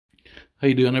How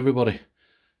you doing, everybody?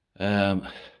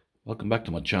 Welcome back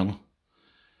to my channel.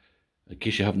 In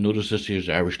case you haven't noticed, this here's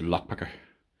the Irish Lockpicker.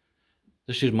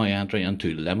 This is my entry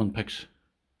into Lemon Picks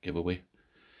giveaway.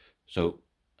 So,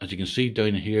 as you can see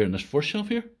down here in this first shelf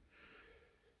here,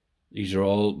 these are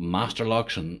all master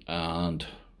locks and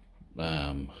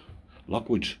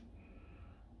Lockwoods.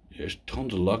 There's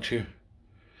tons of locks here,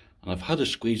 and I've had to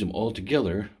squeeze them all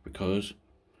together because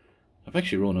I've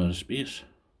actually run out of space.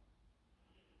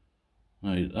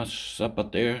 Now that's that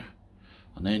bit there,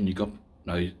 and then you got,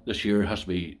 now this here has to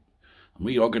be, I'm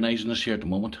reorganising this here at the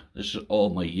moment. This is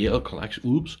all my Yale collection.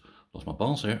 Oops, lost my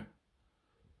balance there.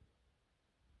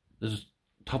 This is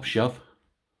top shelf.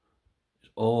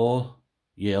 It's all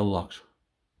Yale locks.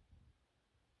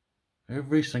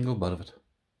 Every single bit of it.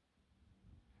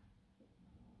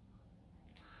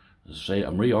 As I say,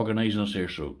 I'm reorganising this here,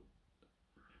 so,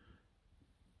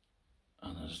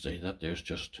 and as I say, that there's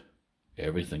just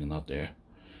everything in that there.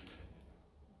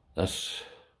 That's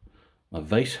my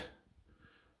vise.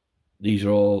 These are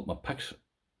all my picks.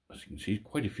 As you can see,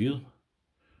 quite a few of them.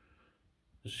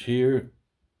 This here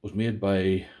was made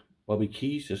by Bobby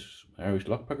Keys, this Irish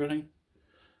Lockpicker thing.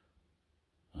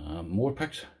 More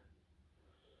picks.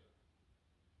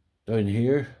 Down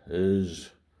here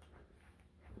is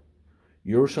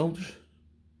Euro cylinders,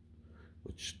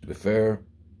 which, to be fair,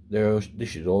 they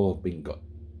should all have been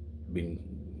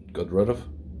got rid of.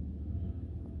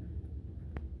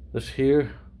 This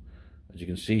here, as you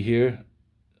can see here,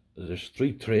 there's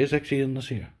 3 trays actually in this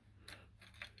here.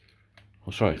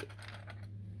 Oh, sorry.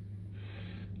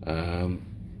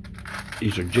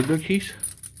 These are jiggler keys.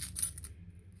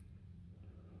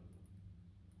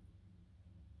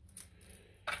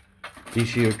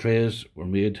 These here trays were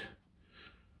made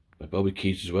by Bobby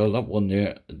Keys as well. That one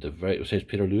there, it says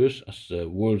Peter Lewis. That's the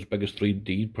world's biggest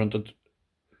 3D printed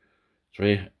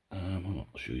tray. I'll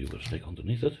show you what's like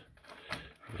underneath it.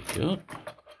 There we go.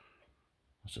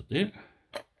 That's it there.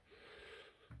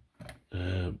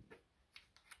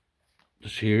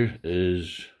 This here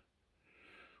is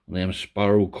one of them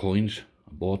Sparrow coins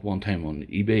I bought one time on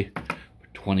eBay for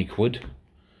 20 quid.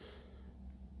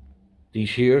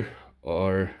 These here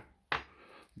are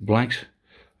blanks.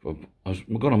 I'm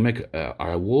going to make,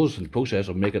 I was in the process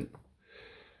of making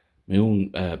my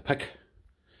own pick.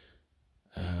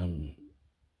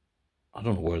 I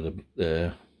don't know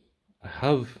where I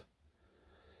have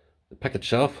the pick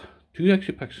itself, 2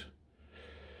 actually picks.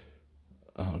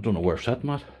 I don't know where I've set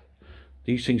them at.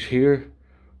 These things here,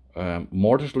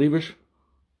 mortise levers.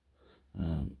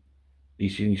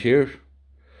 These things here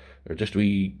are just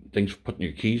wee things for putting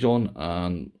your keys on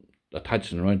and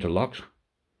attaching around to locks.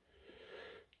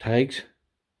 Tags,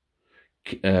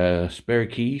 spare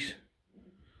keys.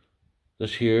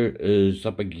 This here is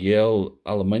that big Yale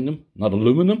aluminium, not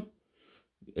aluminum,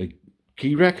 a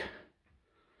key rack.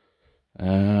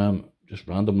 Just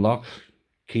random locks,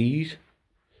 keys.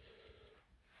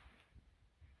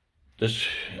 This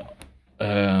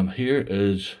here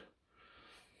is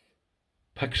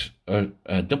picks,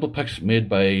 dimple picks made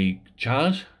by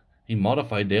Chaz. He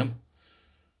modified them.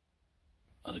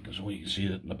 I think that's why you can see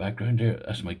it in the background there.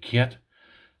 That's my kit.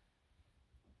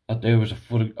 That there was a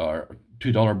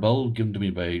 $2 bill given to me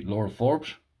by Laura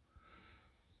Forbes.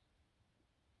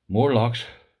 More locks.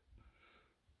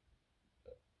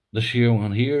 This here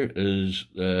one here is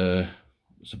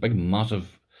it's a big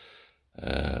massive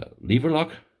lever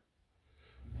lock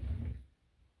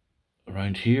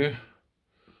around here,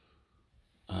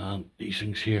 and these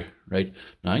things here. Right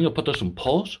now, I'm gonna put this on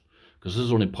pause because this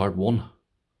is only part 1.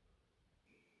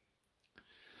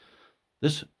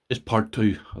 This is part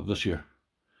 2 of this year.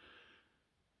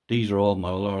 These are all my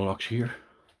other locks here.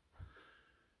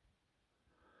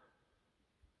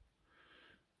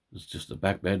 It's just the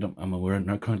back bedroom. We're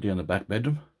now currently in the back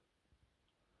bedroom.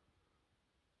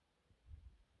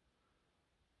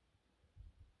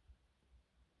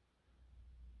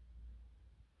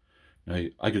 Now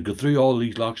I could go through all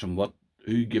these locks and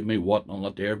who give me what and all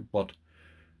that there, but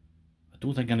I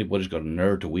don't think anybody's got an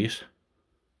hour to waste.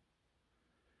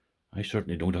 I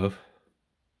certainly don't have.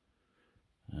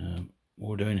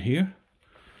 More down here.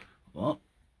 Well,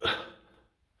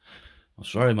 I'm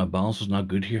sorry my balance is not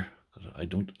good here, because I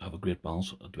don't have a great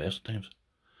balance at the best of times.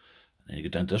 And then you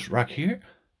get down to this rack here,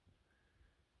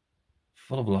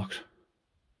 full of locks.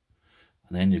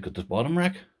 And then you've got this bottom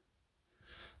rack.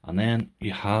 And then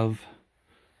you have,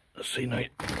 let's see now,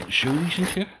 show these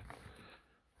things here.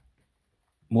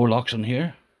 More locks in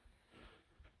here.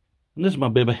 And this is my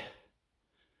baby.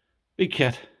 Big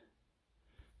cat.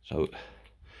 So,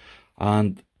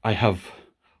 and I have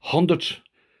hundreds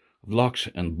of locks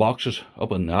in boxes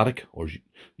up in the attic, or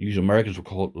you Americans will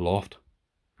call it loft.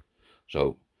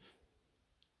 So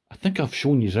I think I've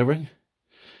shown you everything.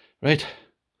 Right,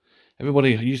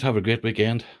 everybody, you have a great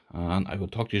weekend, and I will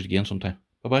talk to you again sometime.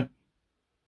 Bye bye.